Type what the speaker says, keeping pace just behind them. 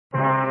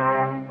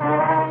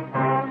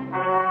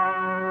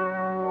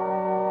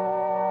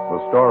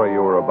story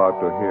you are about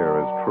to hear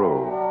is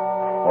true.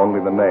 Only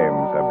the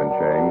names have been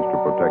changed to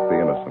protect the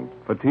innocent.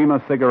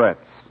 Fatima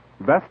Cigarettes,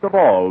 best of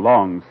all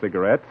long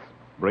cigarettes,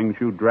 brings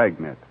you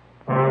Dragnet.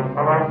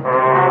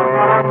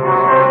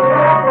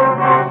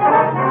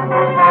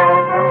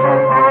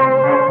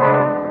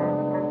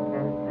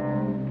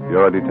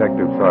 You're a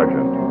detective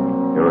sergeant.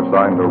 You're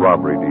assigned to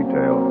robbery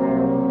detail.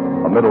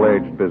 A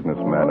middle-aged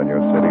businessman in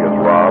your city is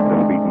robbed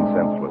and beaten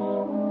senseless.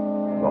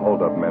 The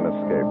hold-up men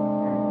escape.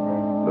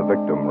 The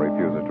victim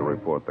refuses to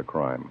report the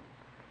crime.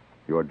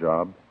 Your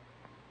job?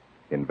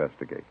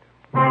 Investigate.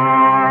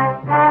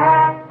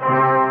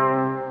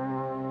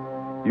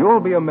 You'll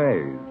be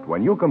amazed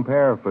when you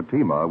compare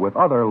Fatima with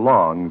other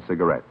long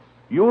cigarettes.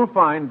 You'll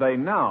find they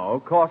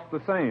now cost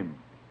the same.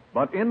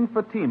 But in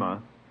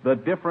Fatima, the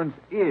difference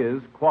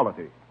is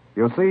quality.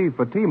 You see,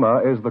 Fatima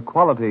is the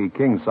quality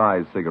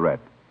king-size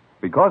cigarette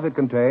because it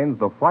contains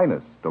the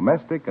finest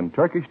domestic and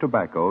Turkish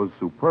tobaccos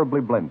superbly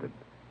blended.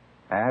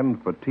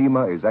 And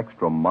Fatima is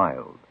extra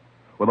mild,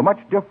 with a much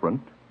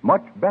different,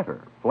 much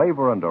better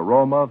flavor and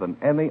aroma than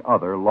any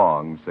other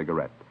long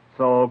cigarette.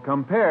 So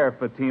compare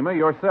Fatima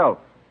yourself.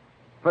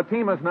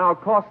 Fatimas now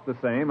cost the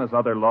same as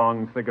other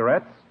long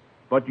cigarettes,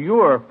 but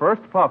your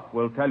first puff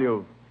will tell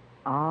you...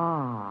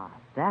 Ah,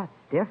 that's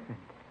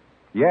different.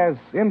 Yes,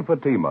 in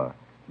Fatima,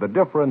 the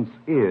difference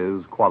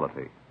is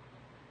quality.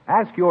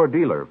 Ask your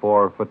dealer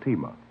for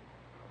Fatima,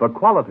 the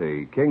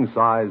quality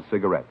king-size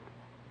cigarette.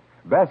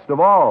 Best of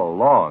all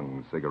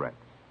long cigarettes.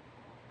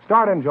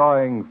 Start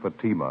enjoying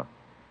Fatima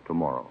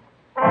tomorrow.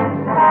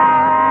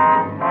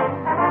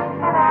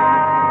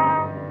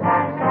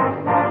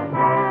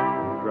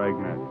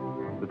 Dragnet,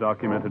 the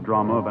documented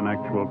drama of an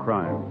actual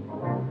crime.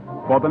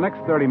 For the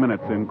next 30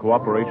 minutes, in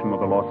cooperation with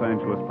the Los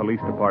Angeles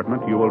Police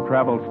Department, you will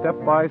travel step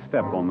by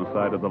step on the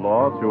side of the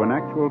law through an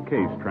actual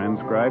case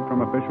transcribed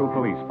from official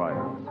police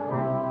files.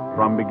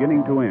 From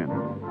beginning to end,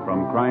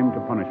 from crime to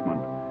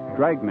punishment,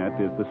 Dragnet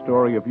is the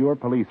story of your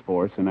police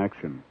force in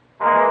action.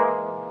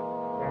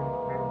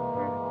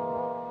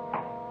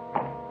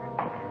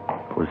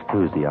 It was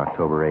Tuesday,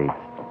 October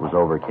 8th. It was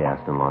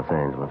overcast in Los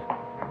Angeles.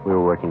 We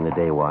were working the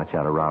day watch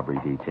out of robbery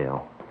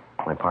detail.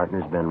 My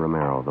partner's Ben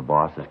Romero. The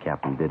boss is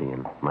Captain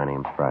Didion. My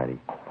name's Friday.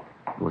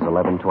 It was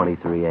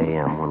 11:23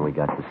 a.m. when we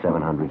got to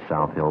 700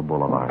 South Hill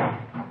Boulevard,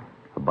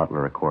 the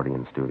Butler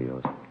Accordion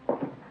Studios.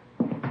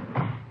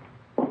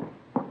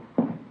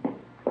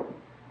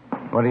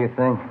 What do you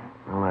think?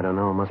 Well, I don't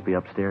know. It must be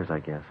upstairs, I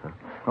guess, huh?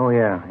 Oh,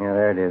 yeah. Yeah,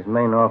 there it is.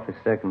 Main office,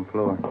 second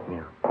floor.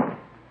 Yeah.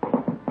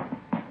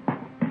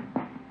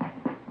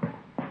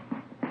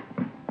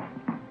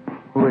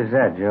 Who is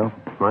that, Joe?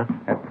 What?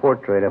 That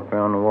portrait up there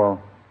on the wall.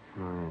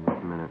 Oh, yeah,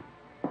 just a minute.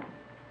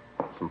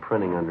 Some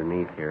printing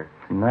underneath here.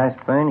 It's a nice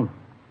painting.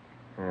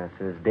 Yeah, it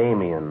says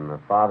Damien, the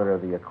father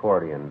of the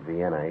accordion,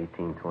 Vienna,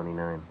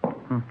 1829.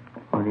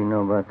 What do you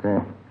know about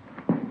that?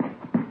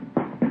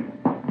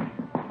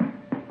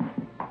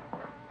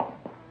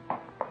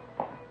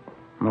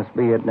 Must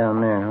be it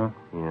down there, huh?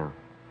 Yeah.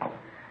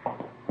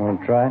 Want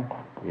to try it?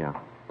 Yeah.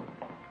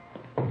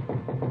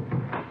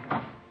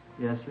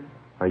 Yes, sir.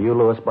 Are you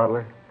Louis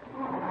Butler?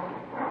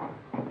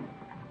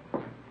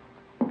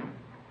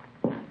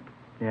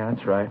 Yeah,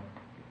 that's right.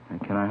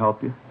 And can I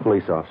help you?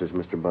 Police officers,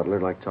 Mr. Butler.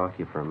 I'd like to talk to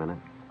you for a minute.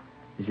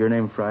 Is your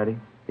name Friday?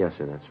 Yes,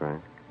 sir, that's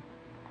right.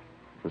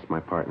 This is my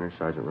partner,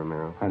 Sergeant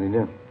Romero. How do you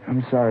do?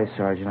 I'm sorry,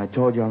 Sergeant. I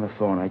told you on the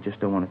phone. I just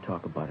don't want to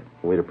talk about it.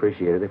 We'd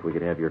appreciate it if we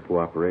could have your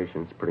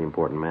cooperation. It's a pretty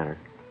important matter.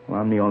 Well,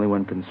 I'm the only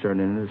one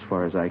concerned in it as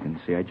far as I can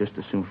see. I just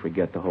as soon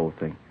forget the whole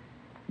thing.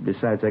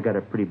 Besides, I got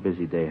a pretty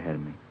busy day ahead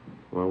of me.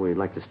 Well, we'd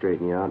like to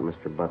straighten you out,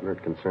 Mr. Butler.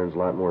 It concerns a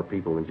lot more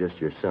people than just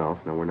yourself.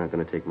 Now, we're not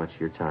going to take much of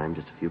your time,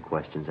 just a few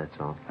questions, that's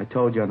all. I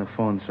told you on the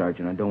phone,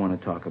 Sergeant. I don't want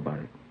to talk about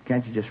it.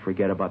 Can't you just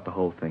forget about the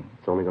whole thing?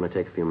 It's only going to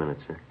take a few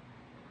minutes, sir.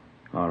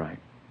 All right.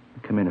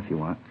 Come in if you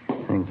want.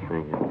 Thank you.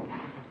 Thank you.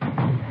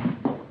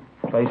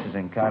 Place is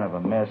in kind of a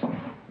mess.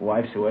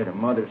 Wife's away to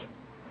mother's.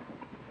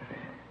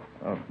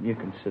 Oh, you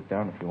can sit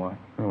down if you want.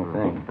 Oh,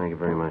 thanks. Thank you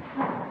very much.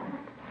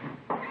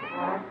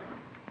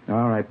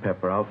 All right,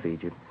 Pepper. I'll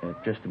feed you.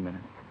 Just a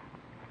minute.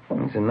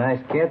 It's a nice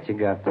cat you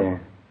got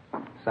there.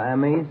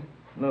 Siamese?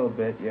 A little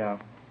bit, yeah.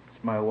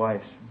 It's my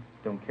wife's.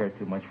 Don't care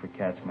too much for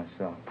cats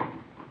myself.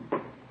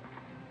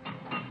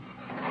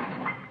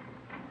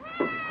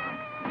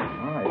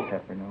 All right,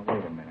 Pepper. Now,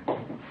 wait a minute. Put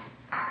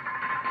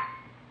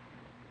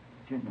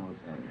your nose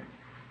out there.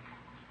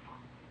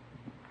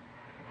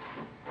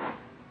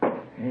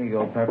 Here you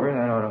go, Pepper.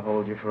 That ought to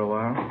hold you for a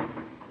while.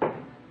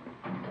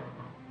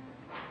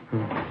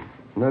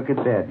 Look at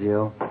that,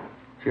 Joe.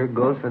 Sure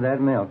goes for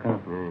that milk, huh?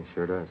 Yeah, it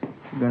sure does.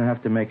 You're going to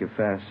have to make it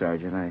fast,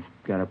 Sergeant. I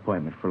got an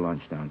appointment for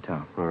lunch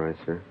downtown. All right,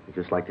 sir. I'd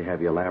just like to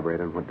have you elaborate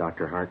on what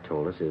Dr. Hart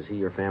told us. Is he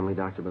your family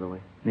doctor, by the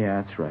way?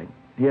 Yeah, that's right.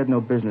 He had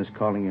no business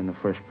calling you in the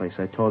first place.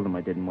 I told him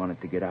I didn't want it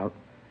to get out.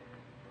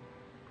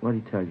 What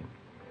did he tell you?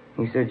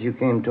 He said you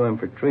came to him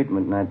for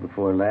treatment night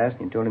before last,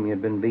 and you told him you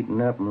had been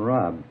beaten up and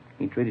robbed.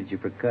 He treated you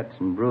for cuts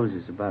and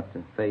bruises about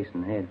the face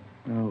and head.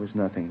 No, it was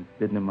nothing.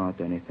 Didn't amount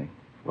to anything.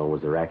 Well,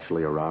 was there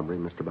actually a robbery,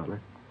 Mr. Butler?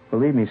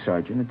 Believe me,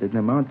 Sergeant, it didn't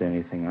amount to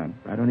anything.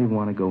 I don't even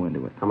want to go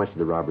into it. How much did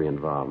the robbery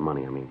involve?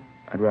 Money, I mean.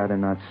 I'd rather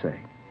not say.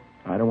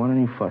 I don't want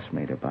any fuss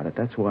made about it.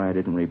 That's why I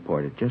didn't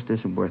report it. Just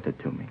isn't worth it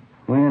to me.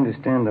 We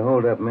understand the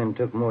hold-up men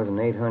took more than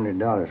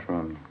 $800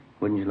 from you.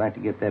 Wouldn't you like to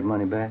get that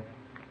money back?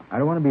 I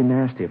don't want to be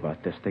nasty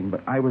about this thing,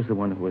 but I was the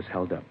one who was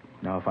held up.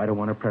 Now, if I don't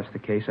want to press the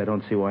case, I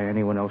don't see why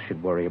anyone else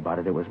should worry about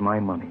it. It was my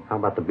money. How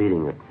about the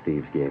beating that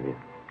thieves gave you?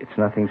 It's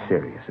nothing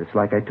serious. It's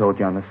like I told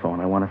you on the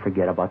phone. I want to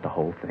forget about the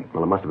whole thing.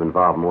 Well, it must have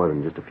involved more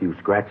than just a few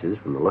scratches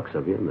from the looks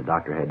of you, and the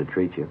doctor had to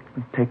treat you.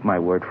 Take my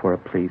word for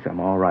it, please. I'm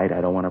all right. I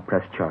don't want to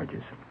press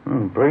charges.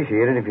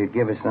 Appreciate it if you'd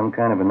give us some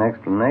kind of an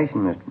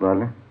explanation, Mr.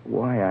 Butler.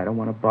 Why? I don't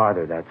want to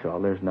bother, that's all.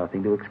 There's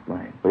nothing to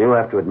explain. Well, you'll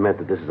have to admit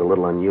that this is a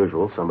little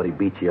unusual. Somebody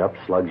beats you up,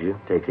 slugs you,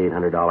 takes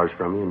 $800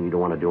 from you, and you don't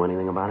want to do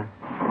anything about it?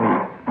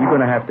 You're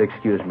going to have to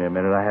excuse me a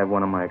minute. I have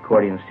one of my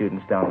accordion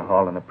students down the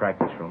hall in the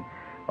practice room.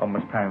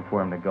 Almost time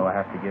for him to go. I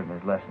have to give him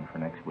his lesson for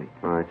next week.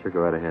 All right, sure, go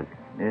right ahead.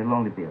 It'll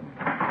only be a minute.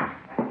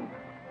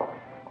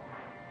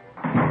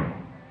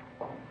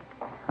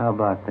 How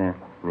about that?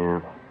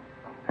 Yeah.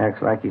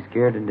 Acts like he's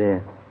scared to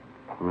death.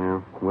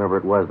 Well, whoever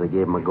it was, they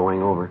gave him a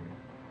going over.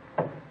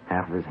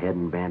 Half of his head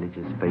in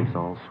bandages, face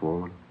all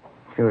swollen.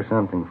 Sure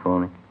something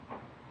phony.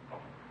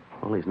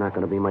 Well, he's not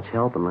going to be much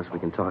help unless we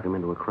can talk him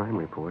into a crime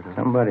report. Huh?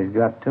 Somebody's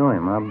got to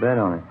him. I'll bet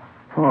on it.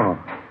 Oh,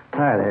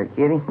 hi there,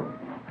 Kitty.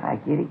 Hi,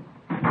 Kitty.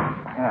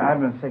 I've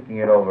been thinking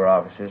it over,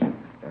 officers.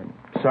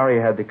 Sorry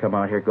you had to come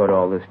out here, go to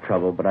all this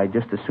trouble, but I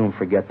just as soon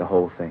forget the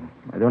whole thing.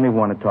 I don't even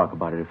want to talk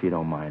about it if you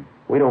don't mind.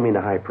 We don't mean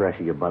to high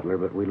pressure you, Butler,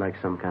 but we'd like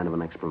some kind of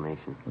an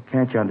explanation. Well,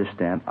 can't you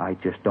understand? I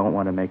just don't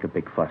want to make a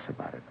big fuss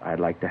about it. I'd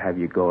like to have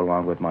you go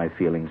along with my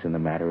feelings in the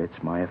matter.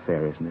 It's my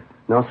affair, isn't it?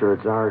 No, sir,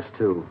 it's ours,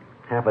 too.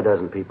 Half a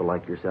dozen people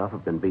like yourself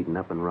have been beaten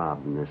up and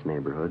robbed in this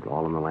neighborhood,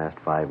 all in the last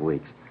 5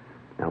 weeks.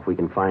 Now, if we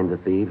can find the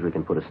thieves, we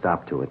can put a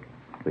stop to it.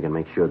 We can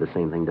make sure the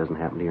same thing doesn't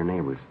happen to your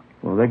neighbors.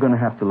 Well, they're going to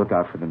have to look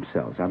out for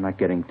themselves. I'm not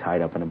getting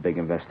tied up in a big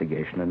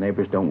investigation. The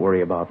neighbors don't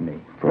worry about me.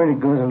 Freddie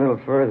goes a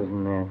little further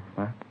than that.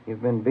 Huh?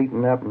 You've been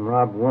beaten up and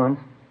robbed once.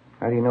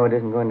 How do you know it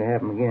isn't going to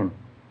happen again?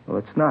 Well,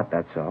 it's not,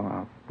 that's all.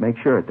 I'll make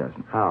sure it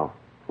doesn't. How?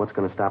 What's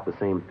going to stop the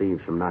same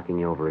thieves from knocking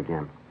you over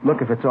again?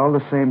 Look, if it's all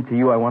the same to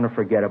you, I want to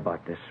forget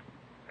about this.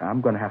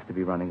 I'm going to have to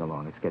be running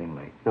along. It's getting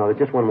late. No, there's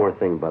just one more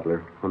thing,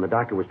 Butler. When the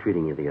doctor was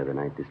treating you the other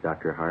night, this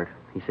Dr. Hart,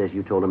 he says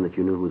you told him that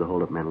you knew who the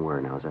hold-up men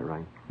were. Now, is that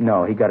right?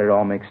 No, he got it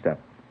all mixed up.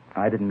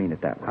 I didn't mean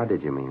it that way. How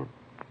did you mean it?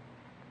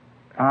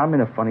 I'm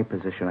in a funny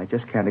position. I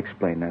just can't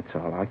explain, that's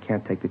all. I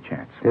can't take the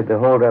chance. Did the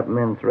hold-up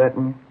men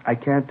threaten you? I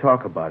can't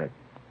talk about it.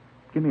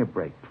 Give me a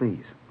break,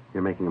 please.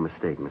 You're making a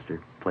mistake,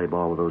 mister. Play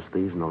ball with those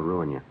thieves and they'll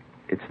ruin you.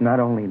 It's not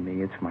only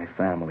me, it's my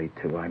family,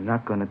 too. I'm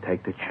not going to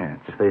take the chance.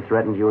 If they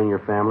threatened you and your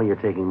family, you're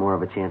taking more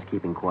of a chance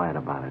keeping quiet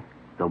about it.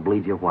 They'll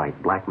bleed you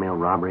white. Blackmail,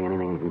 robbery,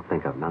 anything you can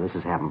think of. Now, this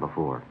has happened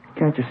before.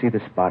 Can't you see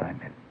the spot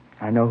I'm in?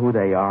 I know who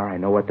they are. I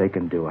know what they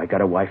can do. I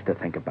got a wife to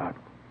think about.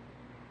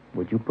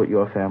 Would you put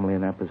your family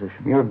in that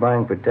position? You're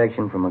buying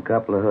protection from a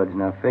couple of hoods.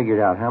 Now, figure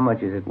it out. How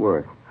much is it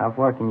worth? How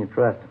far can you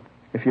trust them?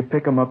 If you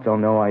pick them up, they'll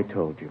know I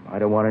told you. I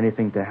don't want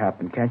anything to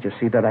happen. Can't you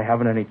see that I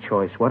haven't any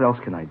choice? What else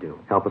can I do?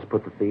 Help us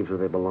put the thieves where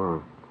they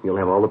belong. You'll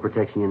have all the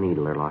protection you need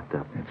till they're locked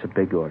up. It's a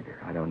big order.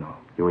 I don't know.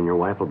 You and your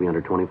wife will be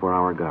under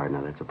 24-hour guard.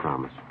 Now, that's a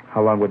promise.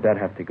 How long would that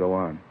have to go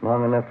on?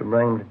 Long enough to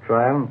bring them to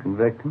trial and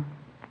convict them?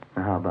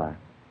 Now, how about it?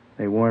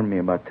 They warned me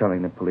about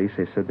telling the police.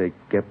 They said they'd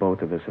get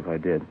both of us if I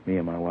did, me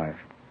and my wife.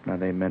 Now,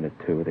 they meant it,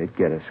 too. They'd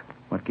get us.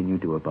 What can you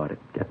do about it?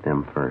 Get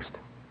them first.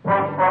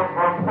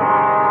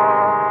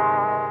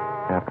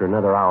 After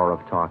another hour of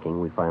talking,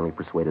 we finally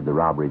persuaded the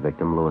robbery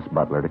victim, Louis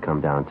Butler, to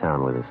come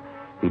downtown with us.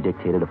 He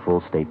dictated a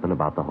full statement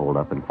about the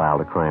holdup and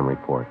filed a crime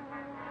report.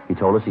 He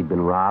told us he'd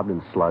been robbed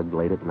and slugged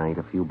late at night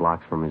a few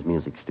blocks from his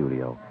music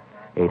studio.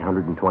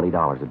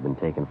 $820 had been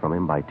taken from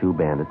him by 2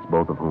 bandits,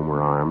 both of whom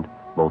were armed,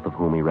 both of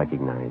whom he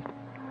recognized.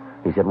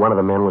 He said one of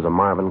the men was a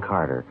Marvin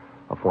Carter,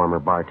 a former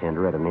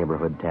bartender at a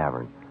neighborhood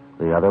tavern.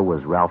 The other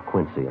was Ralph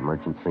Quincy, a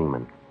merchant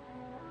seaman.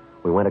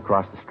 We went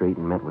across the street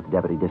and met with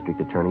Deputy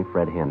District Attorney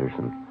Fred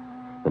Henderson.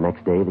 The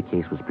next day, the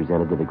case was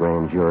presented to the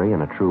grand jury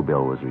and a true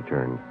bill was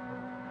returned.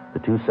 The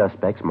 2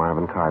 suspects,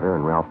 Marvin Carter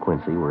and Ralph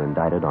Quincy, were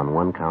indicted on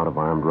 1 count of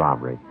armed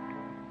robbery.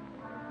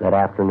 That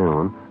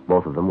afternoon,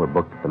 both of them were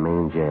booked at the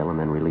main jail and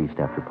then released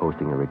after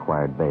posting a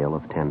required bail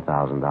of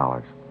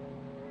 $10,000.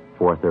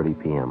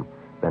 4:30 p.m.,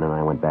 Ben and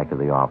I went back to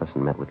the office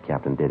and met with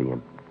Captain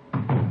Didion.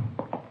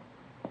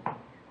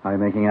 How are you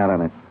making out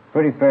on it?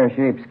 Pretty fair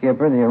shape,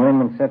 Skipper. The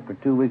arraignment's set for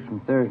 2 weeks from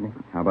Thursday.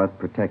 How about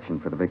protection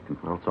for the victim?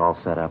 Well, it's all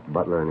set up.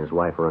 Butler and his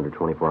wife are under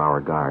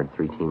 24-hour guard.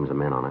 3 teams of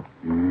men on it.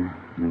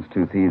 Those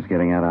 2 thieves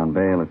getting out on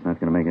bail, it's not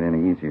going to make it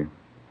any easier.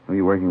 Who are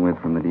you working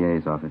with from the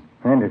DA's office?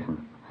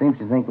 Henderson. Seems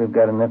to think we've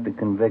got enough to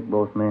convict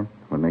both men.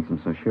 What makes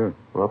him so sure?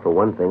 Well, for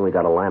one thing, we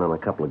got a line on a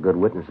couple of good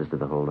witnesses to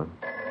the holdup.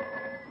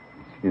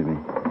 Excuse me.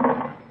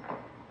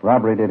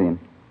 Robbery, Didion.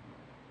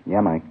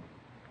 Yeah, Mike.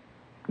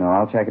 No,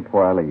 I'll check it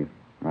before I leave.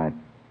 Right.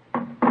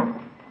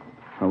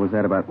 What was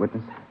that about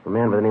witness? A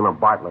man by the name of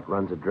Bartlett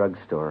runs a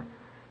drugstore.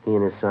 He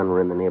and his son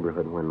were in the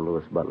neighborhood when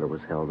Louis Butler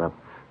was held up.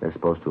 They're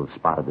supposed to have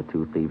spotted the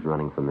two thieves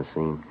running from the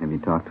scene. Have you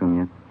talked to them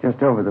yet?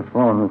 Just over the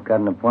phone. We've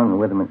got an appointment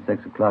with them at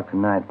 6 o'clock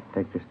tonight.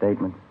 Take their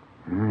statements.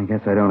 I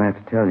guess I don't have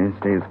to tell you.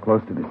 Stay as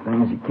close to this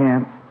thing as you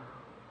can.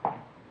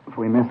 If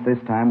we miss this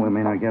time, we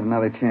may not get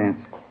another chance.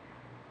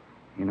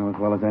 You know as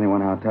well as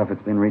anyone how tough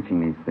it's been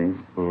reaching these thieves.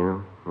 Yeah.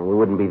 Well, we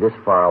wouldn't be this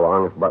far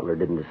along if Butler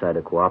didn't decide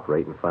to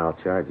cooperate and file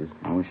charges.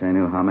 I wish I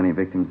knew how many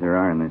victims there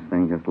are in this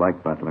thing just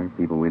like Butler.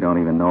 People we don't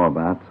even know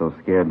about, so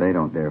scared they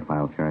don't dare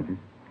file charges.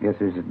 Guess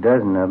there's a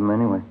dozen of them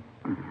anyway.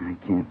 I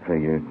can't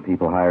figure it.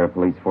 People hire a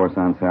police force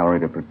on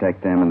salary to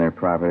protect them and their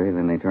property,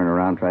 then they turn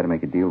around and try to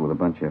make a deal with a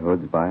bunch of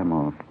hoods, buy them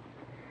off.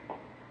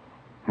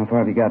 How far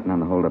have you gotten on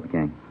the hold-up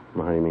gang?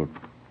 Well, how do you mean?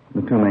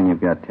 The two men you've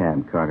got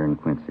tabbed, Carter and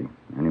Quincy.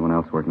 Anyone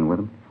else working with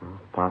them?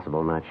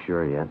 Possible, not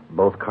sure yet.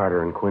 Both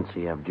Carter and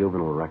Quincy have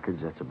juvenile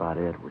records. That's about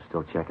it. We're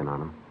still checking on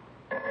them.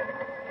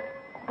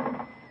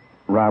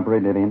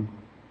 Robbery, Didion?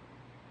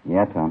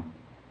 Yeah, Tom.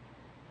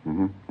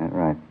 That's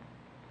right.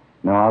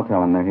 No, I'll tell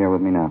them they're here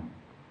with me now.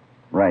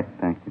 Right,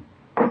 thank you.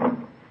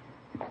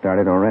 It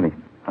started already.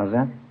 How's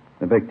that?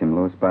 The victim,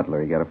 Louis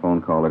Butler, he got a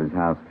phone call at his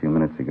house a few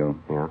minutes ago.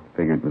 Yeah?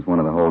 Figured it was one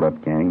of the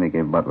hold-up gang. They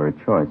gave Butler a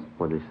choice.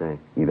 What'd they say?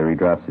 Either he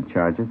drops the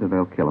charges or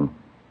they'll kill him.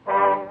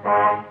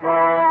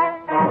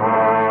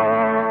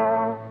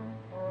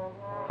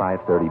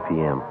 5:30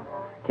 p.m.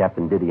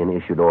 Captain Didion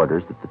issued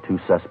orders that the two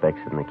suspects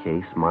in the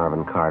case,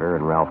 Marvin Carter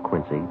and Ralph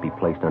Quincy, be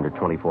placed under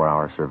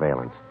 24-hour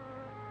surveillance.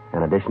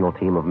 An additional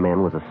team of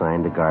men was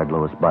assigned to guard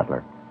Louis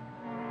Butler.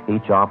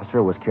 Each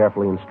officer was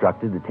carefully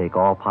instructed to take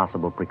all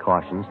possible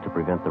precautions to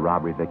prevent the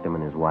robbery victim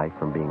and his wife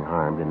from being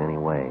harmed in any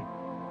way.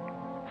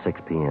 6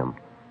 p.m.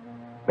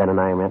 Ben and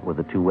I met with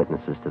the two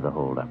witnesses to the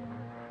holdup,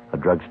 a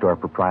drugstore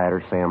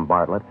proprietor, Sam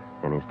Bartlett,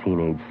 and his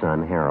teenage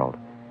son, Harold.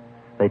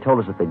 They told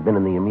us that they'd been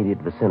in the immediate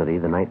vicinity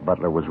the night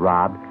Butler was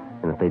robbed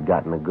and that they'd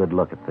gotten a good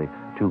look at the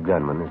two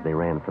gunmen as they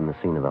ran from the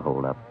scene of the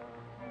holdup.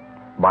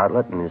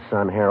 Bartlett and his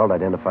son, Harold,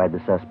 identified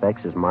the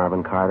suspects as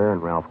Marvin Carter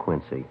and Ralph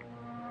Quincy.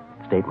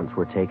 Statements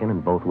were taken,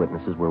 and both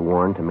witnesses were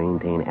warned to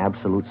maintain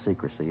absolute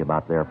secrecy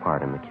about their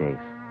part in the case.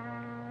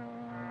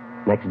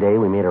 Next day,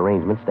 we made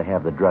arrangements to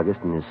have the druggist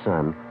and his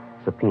son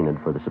subpoenaed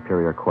for the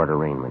Superior Court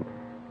arraignment.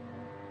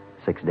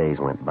 6 days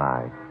went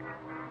by.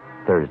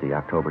 Thursday,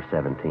 October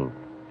 17th,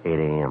 8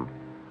 a.m.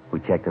 We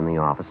checked in the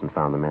office and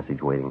found a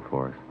message waiting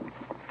for us.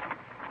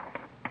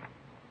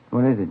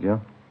 What is it,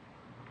 Joe?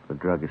 The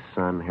druggist's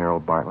son,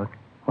 Harold Bartlett.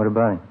 What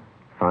about him?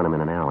 Found him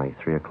in an alley,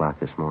 3 o'clock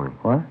this morning.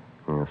 What?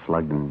 Yeah,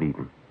 slugged and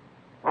beaten.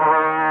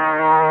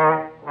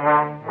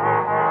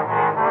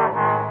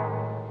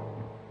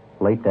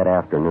 Late that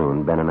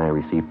afternoon, Ben and I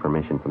received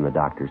permission from the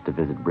doctors to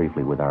visit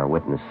briefly with our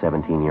witness,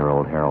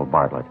 17-year-old Harold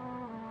Bartlett.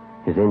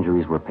 His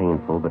injuries were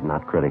painful but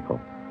not critical.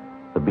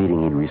 The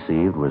beating he'd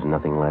received was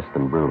nothing less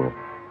than brutal.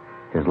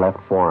 His left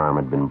forearm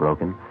had been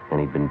broken, and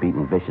he'd been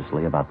beaten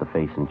viciously about the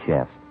face and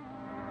chest.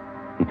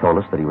 He told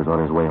us that he was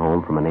on his way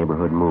home from a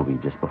neighborhood movie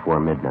just before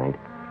midnight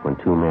when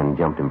two men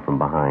jumped him from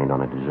behind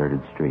on a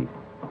deserted street.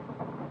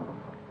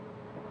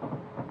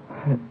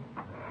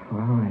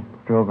 Well, I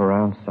drove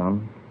around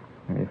some,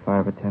 maybe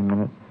 5 or 10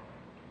 minutes.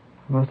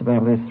 There must have been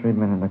at least 3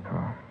 men in the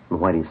car.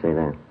 Why do you say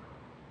that?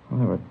 Well,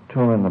 there were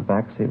 2 in the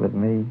back seat with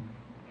me.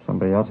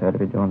 Somebody else had to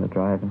be doing the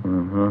driving.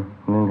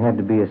 And it had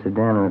to be a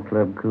sedan or a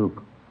club coupe.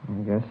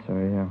 I guess so,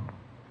 yeah.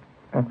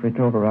 After we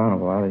drove around a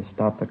while, they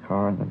stopped the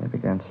car and then they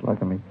began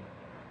slugging me.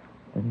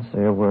 Didn't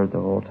say a word the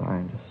whole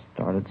time, just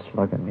started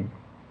slugging me.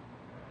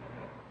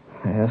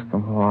 I asked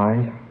them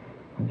why,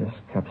 and just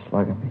kept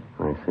slugging me.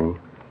 I see.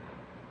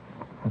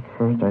 At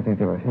first, I think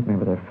they were hitting me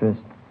with their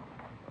fists.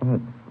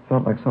 It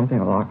felt like something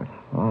a lot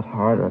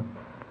harder.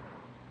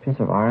 A piece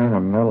of iron or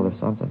metal or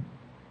something.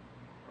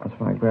 That's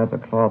when I grabbed the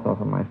cloth off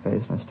of my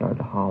face and I started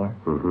to holler.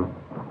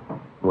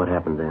 What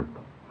happened then?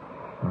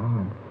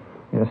 Oh,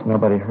 I guess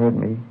nobody heard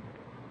me.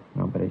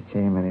 Nobody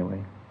came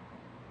anyway.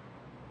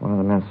 One of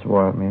the men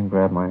swore at me and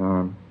grabbed my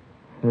arm.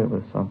 Hit it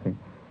with something.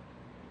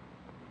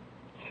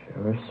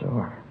 Sure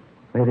sore.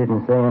 They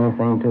didn't say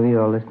anything to you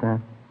all this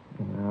time?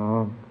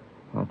 No,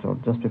 not till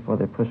just before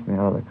they pushed me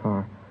out of the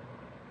car.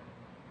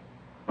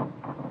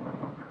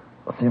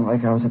 It seemed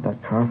like I was at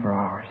that car for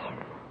hours.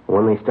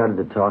 When they started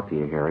to talk to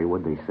you, Harry,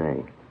 what'd they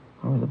say?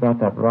 It was about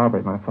that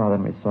robbery my father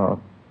and me saw.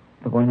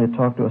 The one you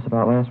talked to us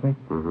about last week.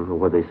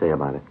 What'd they say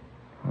about it?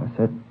 I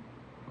said,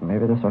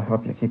 maybe this will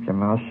help you keep your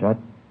mouth shut.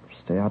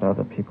 Stay out of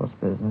other people's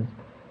business.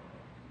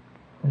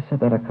 They said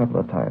that a couple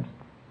of times.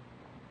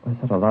 They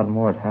said a lot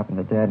more had happened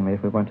to Dad and me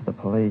if we went to the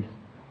police.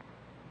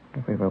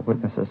 If we were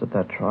witnesses at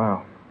that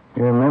trial.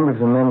 Do you remember if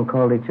the men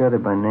called each other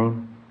by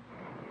name?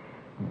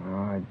 No,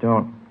 I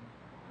don't.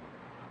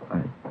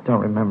 I don't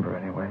remember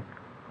anyway.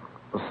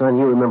 Well, son,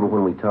 you remember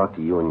when we talked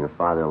to you and your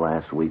father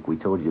last week, we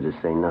told you to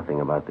say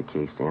nothing about the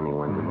case to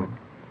anyone, didn't we?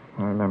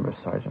 I remember,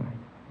 Sergeant.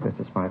 I guess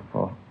it's my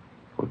fault.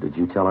 Well, did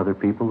you tell other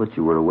people that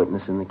you were a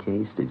witness in the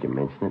case? Did you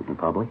mention it in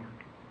public?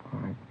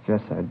 I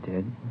guess I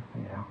did,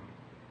 yeah.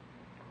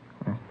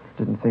 I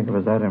didn't think it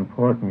was that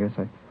important.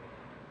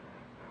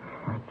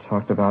 I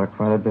talked about it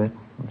quite a bit.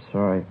 I'm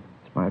sorry.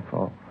 It's my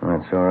fault.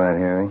 That's That's all right,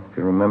 Harry. If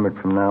you remember it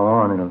from now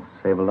on, it'll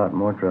save a lot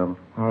more trouble.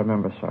 I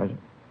remember, Sergeant.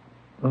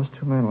 Those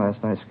two men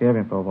last night scared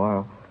me for a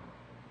while.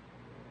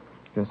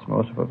 Guess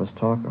most of it was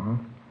talk, huh?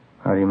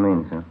 How do you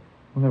mean, sir?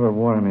 Well, they were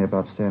warning me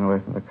about staying away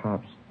from the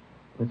cops.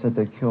 They said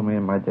they'd kill me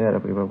and my dad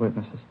if we were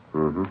witnesses.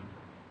 Mm-hmm.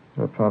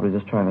 They were probably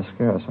just trying to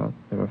scare us, huh?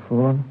 They were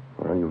fooling?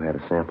 Well, you had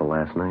a sample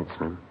last night,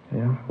 son.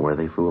 Yeah? Were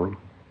they fooling?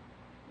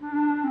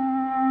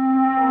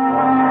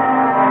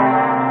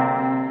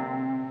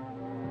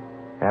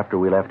 After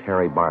we left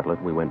Harry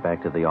Bartlett, we went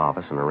back to the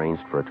office and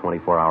arranged for a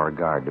 24-hour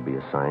guard to be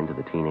assigned to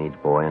the teenage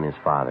boy and his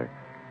father.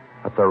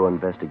 A thorough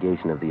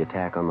investigation of the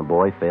attack on the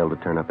boy failed to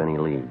turn up any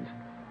leads.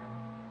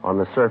 On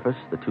the surface,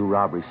 the two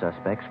robbery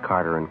suspects,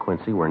 Carter and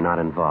Quincy, were not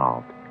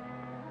involved.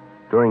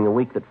 During the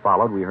week that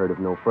followed, we heard of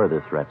no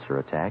further threats or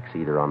attacks,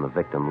 either on the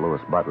victim,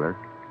 Louis Butler,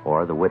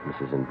 or the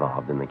witnesses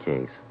involved in the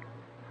case.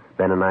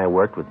 Ben and I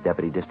worked with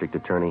Deputy District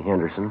Attorney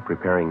Henderson,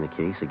 preparing the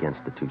case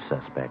against the two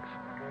suspects.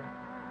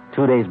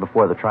 2 days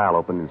before the trial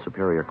opened in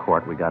Superior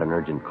Court, we got an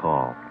urgent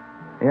call.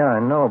 Yeah, I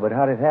know, but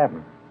how did it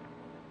happen?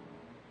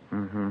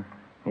 Mm-hmm.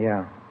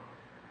 Yeah.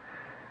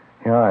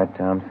 Yeah, all right,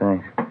 Tom,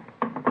 thanks.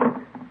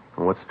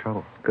 Well, what's the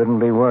trouble? Couldn't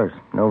be worse.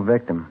 No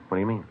victim. What do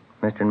you mean?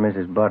 Mr. and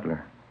Mrs.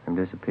 Butler have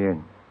disappeared.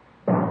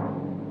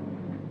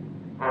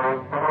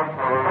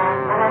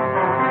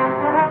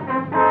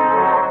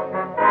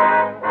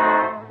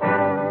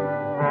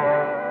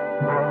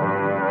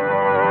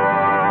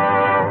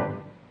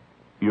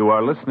 You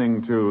are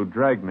listening to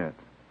Dragnet.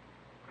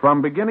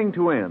 From beginning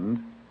to end,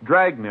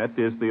 Dragnet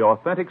is the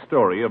authentic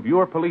story of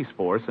your police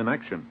force in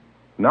action.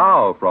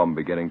 Now, from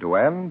beginning to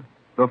end,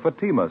 the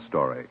Fatima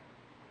story.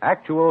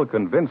 Actual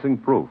convincing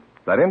proof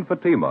that in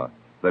Fatima,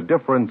 the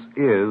difference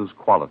is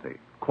quality.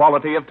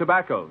 Quality of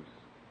tobaccos.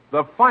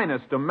 The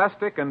finest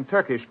domestic and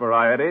Turkish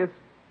varieties,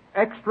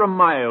 extra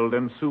mild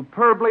and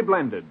superbly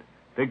blended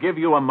to give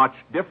you a much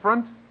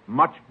different,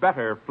 much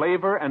better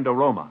flavor and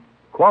aroma.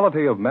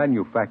 Quality of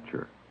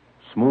manufacture.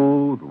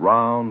 Smooth,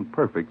 round,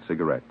 perfect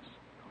cigarettes.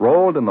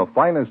 Rolled in the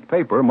finest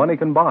paper money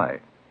can buy.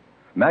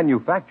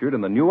 Manufactured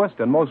in the newest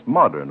and most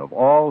modern of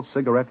all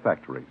cigarette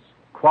factories.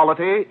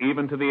 Quality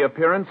even to the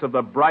appearance of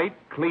the bright,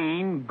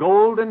 clean,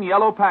 golden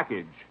yellow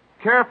package,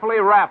 carefully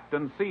wrapped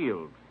and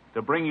sealed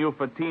to bring you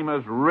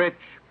Fatima's rich,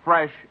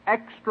 fresh,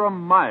 extra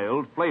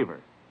mild flavor.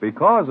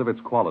 Because of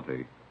its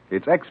quality,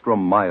 its extra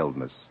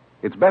mildness,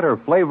 its better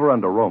flavor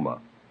and aroma,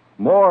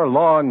 more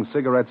long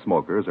cigarette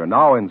smokers are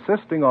now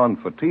insisting on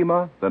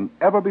Fatima than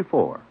ever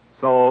before.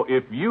 So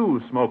if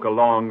you smoke a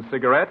long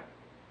cigarette,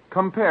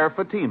 compare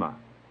Fatima.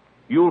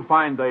 You'll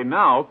find they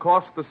now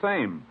cost the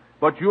same,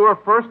 but your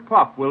first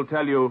puff will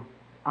tell you,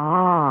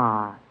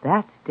 Ah,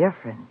 that's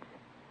different.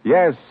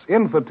 Yes,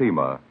 in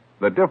Fatima,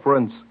 the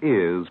difference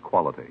is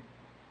quality.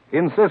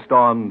 Insist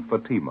on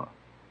Fatima.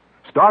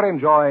 Start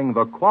enjoying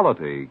the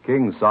quality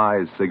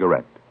king-size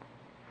cigarette.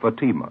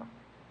 Fatima.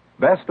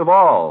 Best of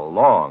all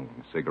long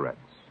cigarettes.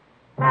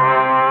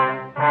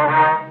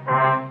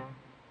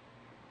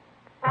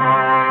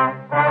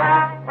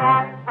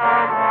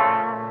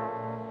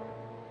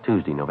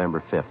 Tuesday,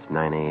 November 5th,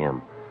 9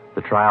 a.m.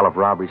 The trial of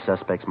robbery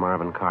suspects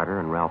Marvin Carter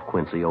and Ralph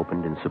Quincy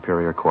opened in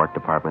Superior Court,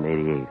 Department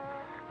 88.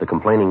 The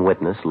complaining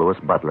witness, Louis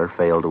Butler,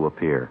 failed to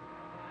appear.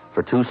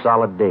 For 2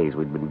 solid days,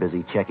 we'd been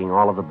busy checking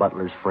all of the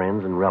Butler's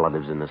friends and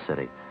relatives in the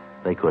city.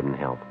 They couldn't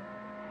help.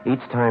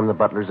 Each time the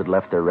Butlers had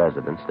left their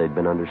residence, they'd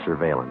been under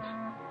surveillance.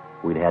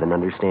 We'd had an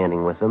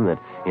understanding with them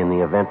that in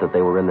the event that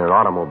they were in their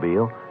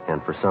automobile,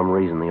 and for some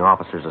reason the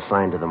officers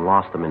assigned to them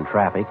lost them in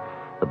traffic,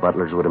 the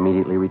Butlers would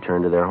immediately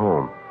return to their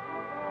home.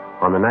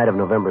 On the night of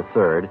November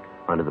 3rd,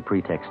 under the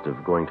pretext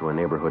of going to a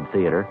neighborhood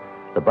theater,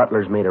 the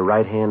Butlers made a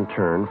right-hand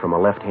turn from a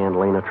left-hand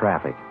lane of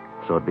traffic,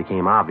 so it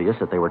became obvious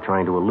that they were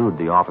trying to elude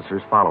the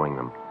officers following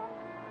them.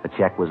 A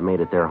check was made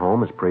at their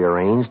home as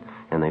prearranged,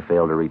 and they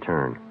failed to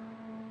return.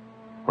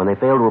 When they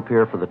failed to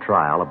appear for the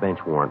trial, a bench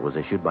warrant was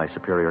issued by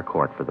Superior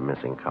Court for the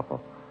missing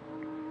couple.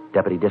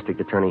 Deputy District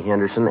Attorney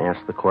Henderson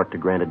asked the court to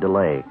grant a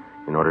delay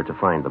in order to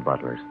find the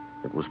Butlers.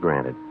 It was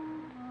granted.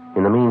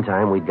 In the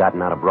meantime, we'd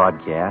gotten out a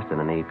broadcast and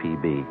an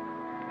APB.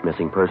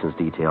 Missing persons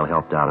detail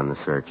helped out in the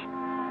search.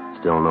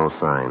 Still no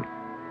sign.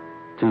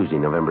 Tuesday,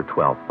 November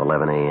 12th,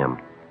 11 a.m.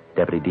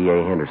 Deputy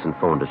D.A. Henderson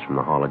phoned us from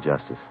the Hall of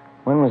Justice.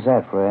 When was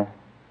that, Fred?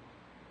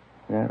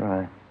 Is that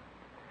right?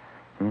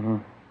 Mm-hmm.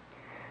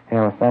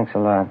 Yeah, well, thanks a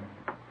lot.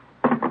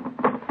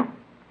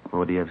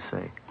 What do you have to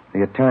say?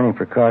 The attorney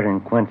for Carter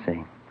and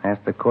Quincy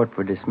asked the court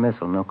for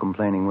dismissal, no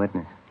complaining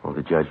witness. Well,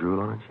 the judge ruled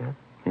on it yet?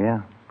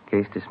 Yeah,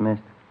 case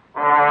dismissed.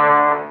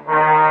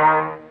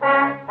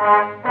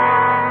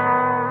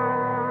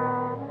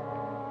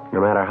 No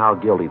matter how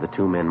guilty the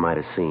two men might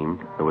have seemed,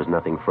 there was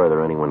nothing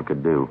further anyone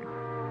could do.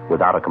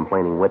 Without a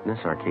complaining witness,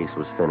 our case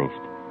was finished.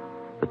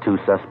 The two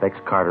suspects,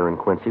 Carter and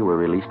Quincy, were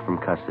released from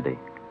custody.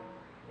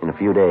 In a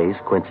few days,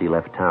 Quincy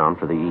left town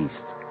for the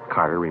east.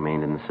 Carter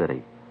remained in the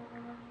city.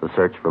 The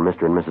search for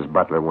Mr. and Mrs.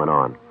 Butler went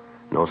on.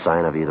 No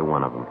sign of either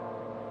one of them.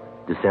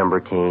 December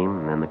came,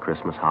 and then the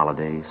Christmas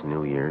holidays,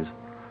 New Year's.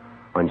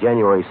 On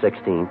January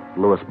 16th,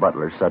 Louis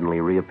Butler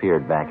suddenly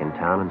reappeared back in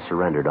town and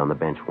surrendered on the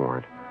bench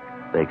warrant.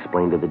 They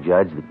explained to the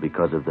judge that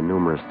because of the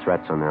numerous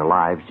threats on their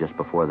lives just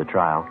before the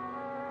trial,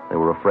 they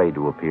were afraid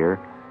to appear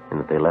and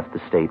that they left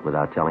the state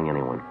without telling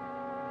anyone.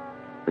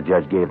 The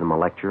judge gave them a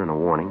lecture and a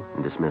warning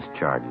and dismissed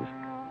charges.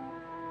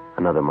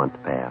 Another month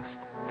passed,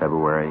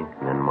 February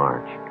and then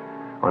March.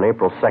 On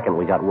April 2nd,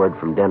 we got word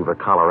from Denver,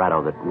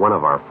 Colorado, that one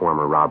of our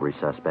former robbery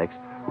suspects,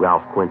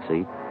 Ralph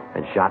Quincy,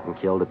 had shot and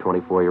killed a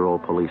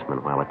 24-year-old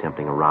policeman while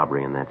attempting a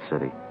robbery in that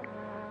city.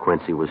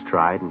 Quincy was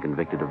tried and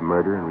convicted of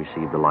murder and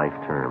received a life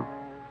term.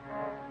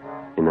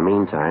 In the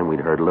meantime, we'd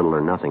heard little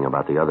or nothing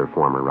about the other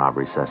former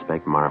robbery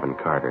suspect, Marvin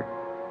Carter.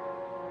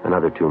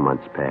 Another 2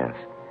 months passed.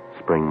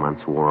 Spring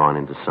months wore on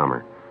into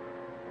summer.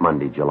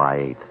 Monday,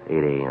 July 8th,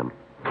 8 a.m.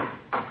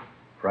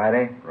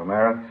 Friday,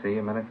 Romero, see you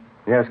a minute.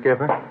 Yeah,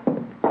 Skipper?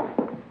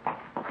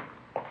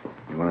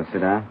 You want to sit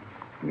down?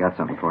 I got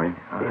something for you.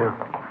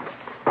 Yeah.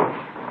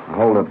 A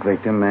hold-up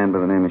victim, man by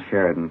the name of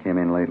Sheridan, came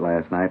in late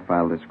last night,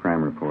 filed this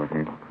crime report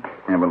here.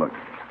 Have a look.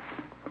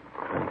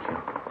 Thank you.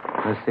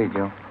 Let's see,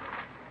 Joe.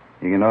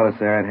 You can notice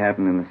there it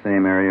happened in the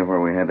same area where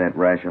we had that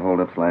rash of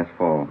hold-ups last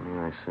fall.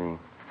 Yeah, I see.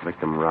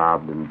 Victim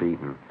robbed and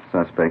beaten.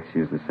 Suspects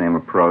used the same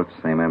approach,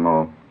 same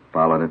M.O.,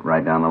 followed it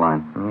right down the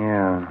line.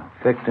 Yeah.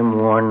 Victim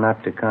warned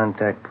not to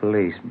contact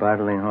police.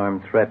 Bodily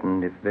harm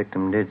threatened if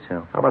victim did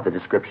so. How about the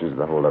descriptions of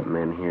the hold-up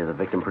men here? The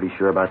victim pretty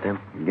sure about them?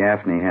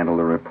 Gaffney handled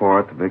the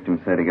report. The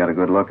victim said he got a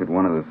good look at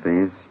one of the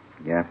thieves.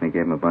 Gaffney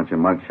gave him a bunch of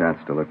mug shots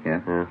to look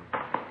at. Yeah.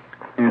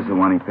 Here's the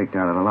one he picked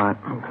out of the lot.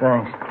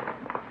 Thanks.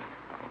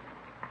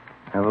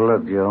 Have a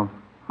look, Joe.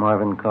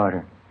 Marvin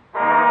Carter.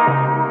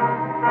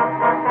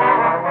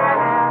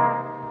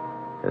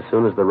 As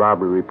soon as the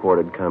robbery report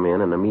had come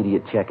in, an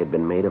immediate check had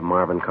been made of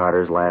Marvin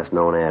Carter's last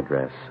known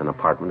address, an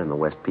apartment in the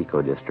West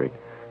Pico district.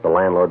 The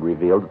landlord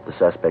revealed that the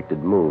suspect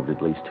had moved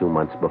at least 2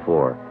 months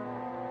before.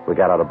 We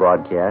got out a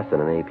broadcast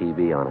and an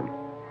APB on him.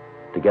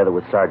 Together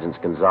with Sergeants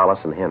Gonzalez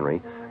and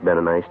Henry, Ben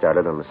and I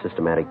started on a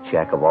systematic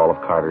check of all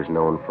of Carter's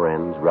known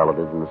friends,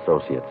 relatives, and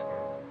associates.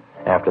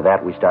 After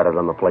that, we started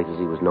on the places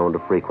he was known to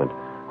frequent: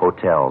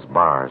 hotels,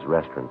 bars,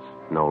 restaurants.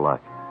 No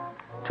luck.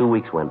 2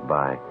 weeks went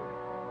by.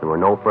 There were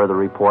no further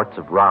reports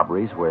of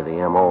robberies where the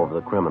M.O. of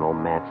the criminal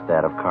matched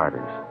that of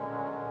Carter's.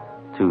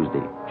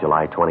 Tuesday,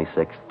 July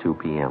 26th, 2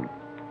 p.m.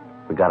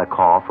 We got a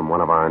call from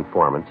one of our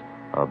informants,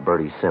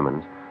 Bertie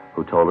Simmons,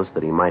 who told us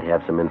that he might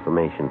have some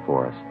information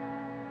for us.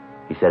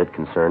 He said it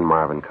concerned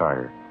Marvin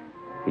Carter.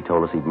 He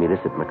told us he'd meet us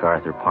at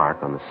MacArthur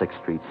Park on the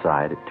 6th Street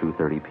side at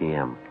 2:30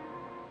 p.m.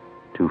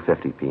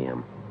 2:50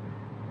 p.m.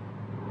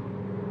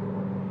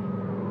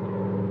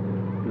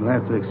 You'll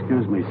have to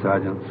excuse me,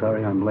 Sergeant.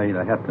 Sorry I'm late.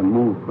 I had to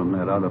move from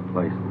that other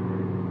place.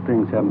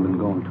 Things haven't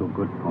been going too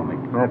good for me.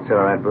 That's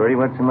all right, Bertie.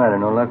 What's the matter?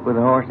 No luck with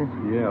the horses?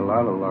 Yeah, a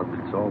lot of luck.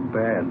 It's all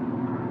bad.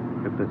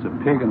 If there's a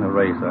pig in the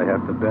race, I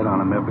have to bet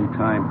on him every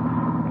time.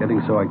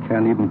 Getting so I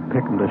can't even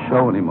pick him to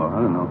show anymore.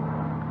 I don't know.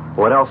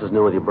 What else is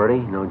new with you,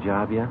 Bertie? No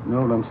job yet?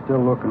 No, I'm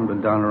still looking.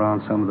 Been down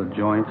around some of the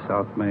joints,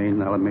 South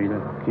Main,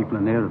 Alameda, keeping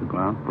an ear to the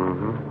ground.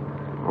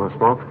 Mm-hmm. Want to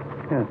smoke?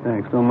 Yeah,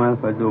 thanks. Don't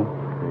mind if I do.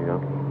 There you go.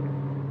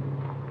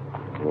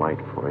 Light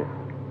for you.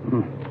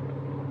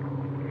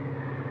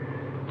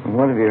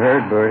 What have you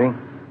heard, Bertie?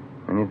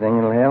 Anything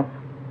that'll help?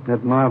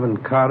 That Marvin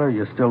Carter,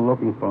 you're still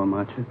looking for him,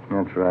 aren't you?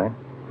 That's right.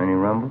 Any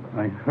rumble?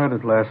 I heard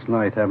it last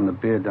night having a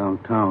beer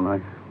downtown. I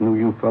knew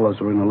you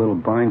fellows were in a little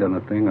bind on the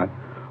thing. I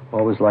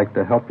always like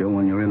to help you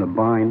when you're in a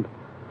bind.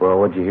 Well,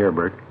 what'd you hear,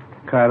 Bert?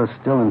 Carter's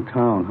still in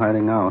town,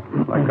 hiding out.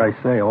 Like I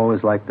say, I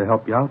always like to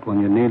help you out when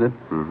you need it.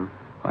 Mm-hmm.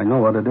 I know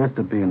what it is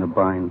to be in a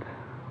bind.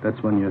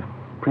 That's when you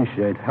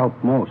appreciate help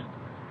most.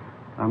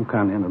 I'm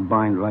kind of in a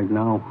bind right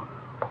now.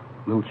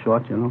 A little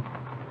short, you know.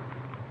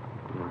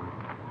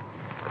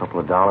 A couple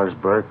of dollars,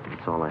 Bert.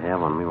 That's all I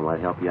have on me. Will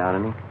that help you out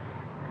any?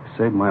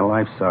 Saved my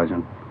life,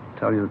 Sergeant.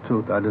 Tell you the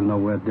truth, I didn't know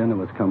where dinner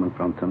was coming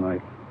from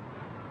tonight.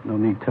 No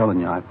need telling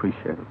you. I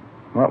appreciate it.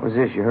 What was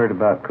this you heard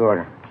about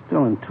Carter?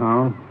 Still in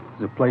town.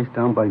 There's a place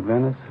down by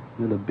Venice,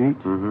 near the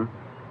beach. Mm-hmm.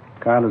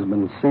 Carter's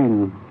been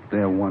seen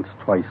there once,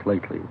 twice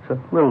lately. It's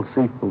a little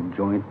seafood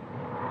joint,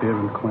 beer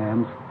and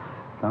clams,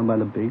 down by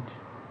the beach.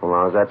 Well,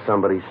 now, is that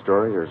somebody's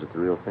story, or is it the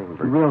real thing, The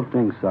Bert? real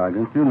thing,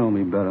 Sergeant. You know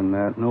me better than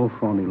that. No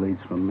phony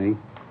leads from me.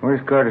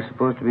 Where's Carter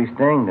supposed to be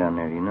staying down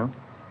there, do you know?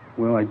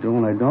 Well, I do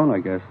and I don't, I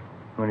guess.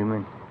 What do you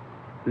mean?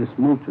 This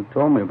mooch who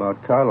told me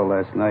about Carter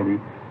last night, he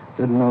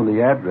didn't know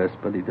the address,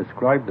 but he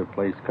described the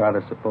place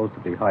Carter's supposed to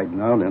be hiding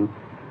out in.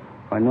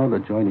 I know the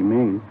joint he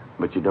means.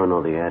 But you don't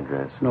know the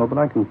address. No, but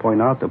I can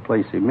point out the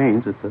place he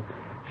means. It's a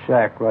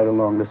shack right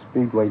along the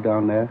speedway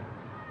down there,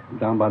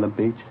 down by the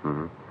beach.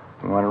 Mm-hmm.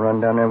 You want to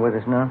run down there with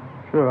us now?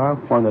 Sure, I'll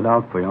point it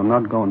out for you. I'm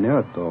not going near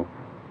it, though.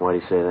 Why do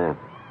you say that?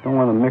 Don't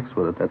want to mix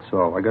with it, that's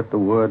all. I got the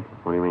word.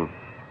 What do you mean?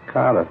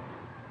 Carter.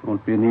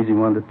 Won't be an easy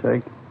one to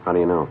take. How do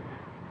you know?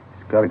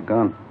 He's got a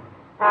gun.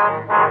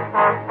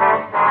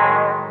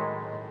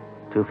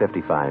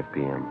 2:55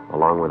 p.m.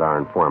 Along with our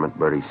informant,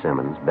 Bertie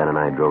Simmons, Ben and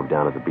I drove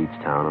down to the beach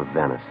town of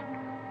Venice.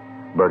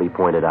 Bertie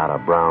pointed out a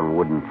brown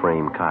wooden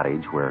frame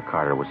cottage where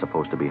Carter was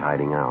supposed to be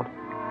hiding out.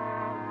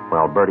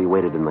 While Bertie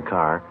waited in the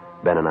car,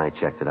 Ben and I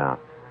checked it out.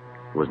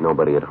 There was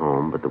nobody at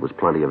home, but there was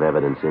plenty of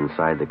evidence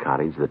inside the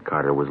cottage that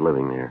Carter was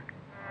living there.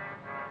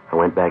 I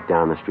went back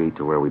down the street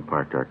to where we'd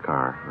parked our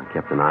car. I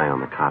kept an eye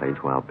on the cottage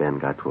while Ben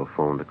got to a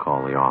phone to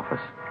call the office.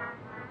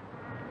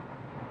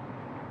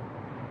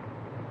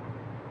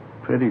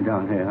 Pretty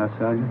down here, huh,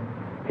 Sergeant?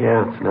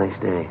 Yeah, it's a nice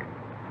day.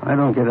 I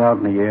don't get out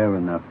in the air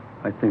enough.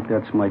 I think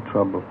that's my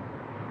trouble.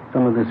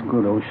 Some of this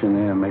good ocean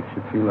air makes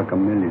you feel like a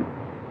million.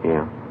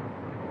 Yeah.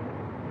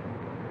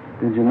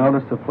 Did you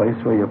notice the place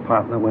where your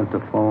partner went to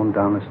phone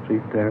down the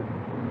street there?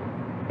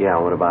 Yeah,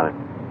 what about it?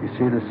 You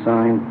see the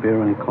sign,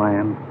 beer and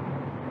clams?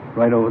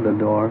 Right over the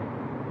door.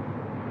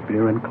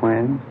 Beer and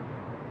clams?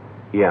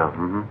 Yeah,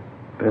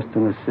 Best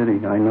in the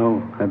city, I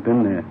know. I've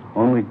been there.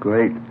 Only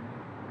great.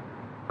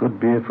 Good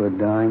beer for a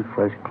dime,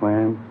 fresh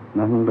clams.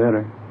 Nothing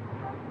better.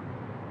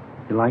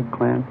 You like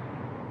clams?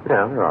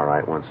 Yeah, they're all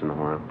right once in a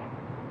while.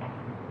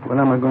 What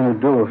am I going to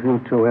do if you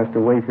two have to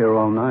wait here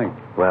all night?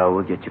 Well,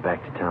 we'll get you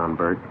back to town,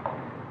 Bert.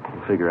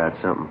 We'll figure out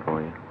something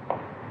for you.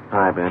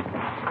 Hi, Ben.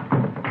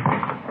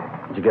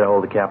 Did you get a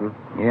hold of the captain?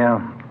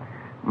 Yeah.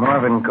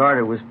 Marvin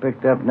Carter was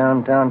picked up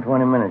downtown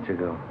 20 minutes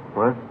ago.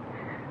 What?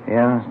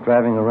 Yeah, he's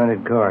driving a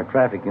rented car.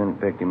 Traffic unit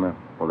picked him up.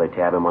 Will they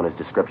tab him on his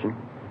description?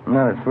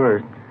 Not at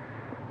first.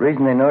 The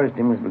reason they noticed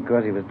him was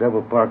because he was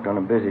double parked on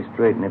a busy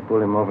street, and they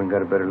pulled him over and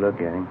got a better look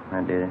at him.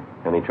 I did it.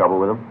 Any trouble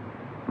with him?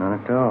 None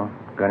at all.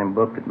 Got him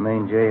booked at the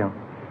main jail.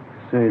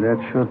 Say,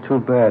 that's sure too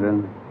bad,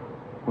 and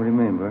What do you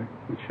mean, Bert?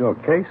 it's your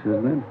case,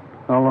 isn't it?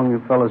 How long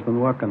you fellas been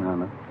working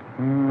on it?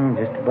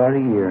 Just about a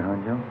year, huh,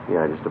 Joe?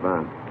 Yeah, just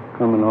about.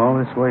 Coming all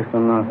this way for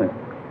nothing.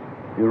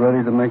 You're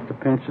ready to make the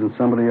pinch, and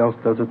somebody else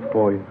does it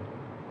for you.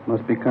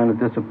 Must be kind of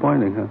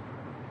disappointing, huh?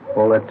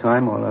 All that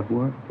time, all that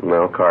work.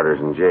 Well, Carter's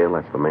in jail.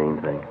 That's the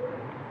main thing.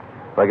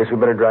 Well, I guess we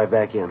better drive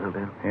back in, huh,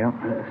 Ben? Yeah.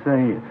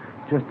 Say,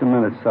 just a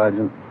minute,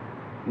 Sergeant.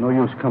 No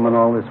use coming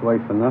all this way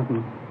for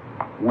nothing.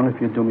 Wonder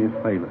if you'd do me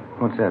a favor.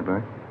 What's that,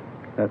 Bert?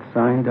 That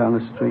sign down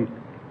the street.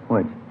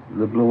 What?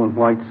 The blue and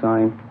white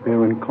sign,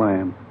 beer and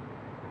clams.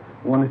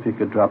 Wonder if you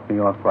could drop me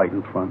off right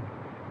in front.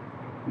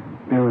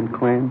 Beer and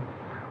clams?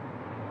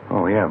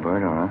 Oh, yeah,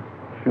 Bert, all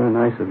right. Sure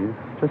nice of you.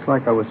 Just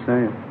like I was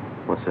saying.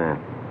 What's that?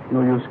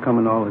 No use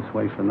coming all this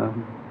way for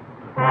nothing.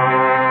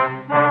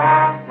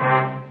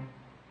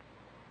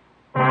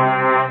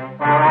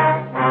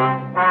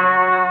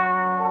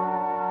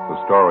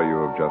 The story you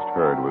have just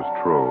heard was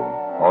true.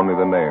 Only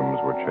the names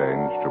were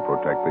changed to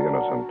protect the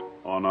innocent.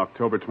 On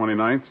October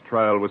 29th,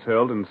 trial was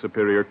held in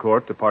Superior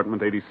Court,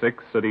 Department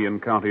 86, City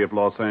and County of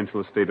Los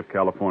Angeles, State of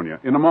California.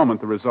 In a moment,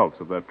 the results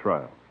of that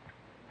trial.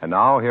 And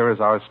now, here is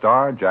our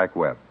star, Jack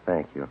Webb.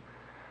 Thank you.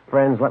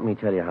 Friends, let me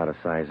tell you how to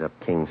size up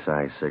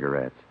king-size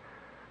cigarettes.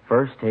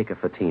 First, take a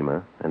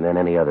Fatima, and then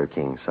any other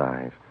king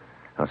size.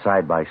 Now,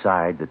 side by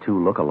side, the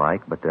two look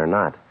alike, but they're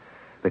not,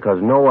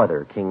 because no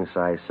other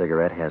king-size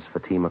cigarette has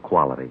Fatima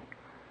quality.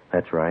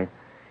 That's right.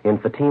 In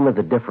Fatima,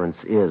 the difference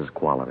is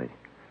quality.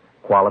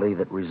 Quality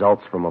that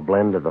results from a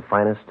blend of the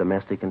finest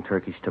domestic and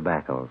Turkish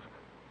tobaccos.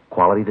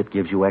 Quality that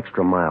gives you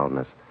extra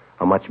mildness,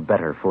 a much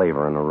better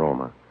flavor and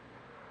aroma.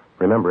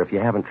 Remember, if you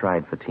haven't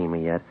tried Fatima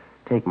yet,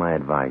 take my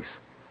advice.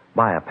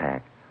 Buy a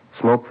pack.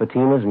 Smoke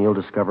Fatimas and you'll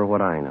discover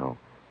what I know.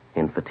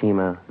 In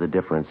Fatima, the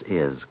difference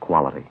is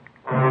quality.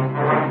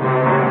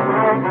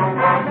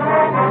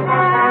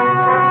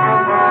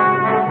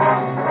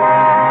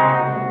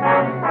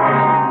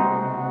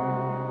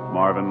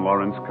 Marvin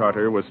Lawrence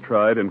Carter was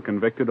tried and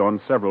convicted on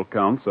several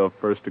counts of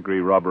first-degree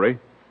robbery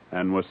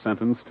and was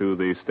sentenced to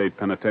the state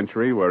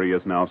penitentiary where he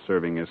is now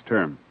serving his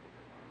term.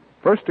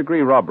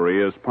 First-degree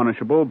robbery is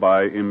punishable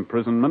by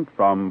imprisonment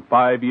from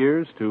 5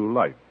 years to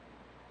life.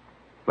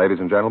 Ladies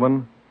and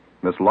gentlemen,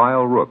 Miss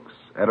Lyle Rooks,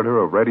 editor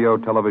of Radio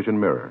Television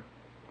Mirror.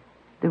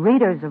 The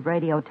readers of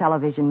Radio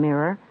Television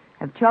Mirror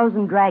have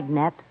chosen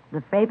Dragnet,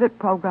 the favorite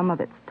program of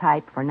its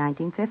type, for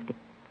 1950.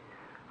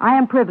 I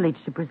am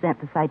privileged to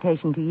present the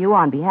citation to you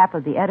on behalf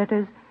of the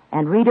editors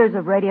and readers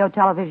of Radio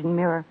Television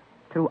Mirror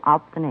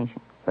throughout the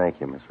nation.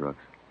 Thank you, Miss Rooks.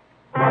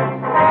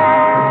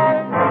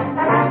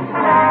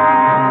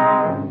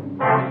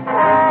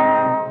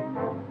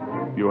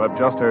 You have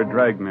just heard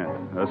Dragnet,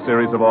 a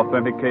series of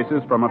authentic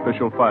cases from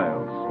official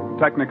files.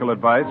 Technical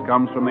advice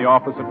comes from the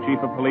Office of Chief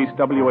of Police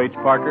W.H.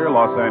 Parker,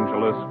 Los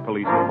Angeles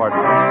Police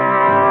Department.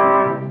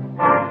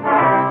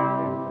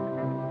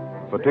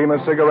 Fatima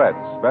Cigarettes,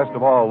 best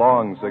of all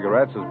long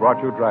cigarettes, has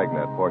brought you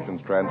Dragnet,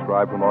 portions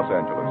transcribed from Los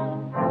Angeles.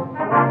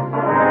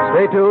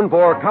 Stay tuned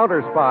for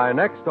Counter Spy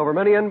next over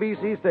many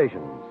NBC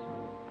stations.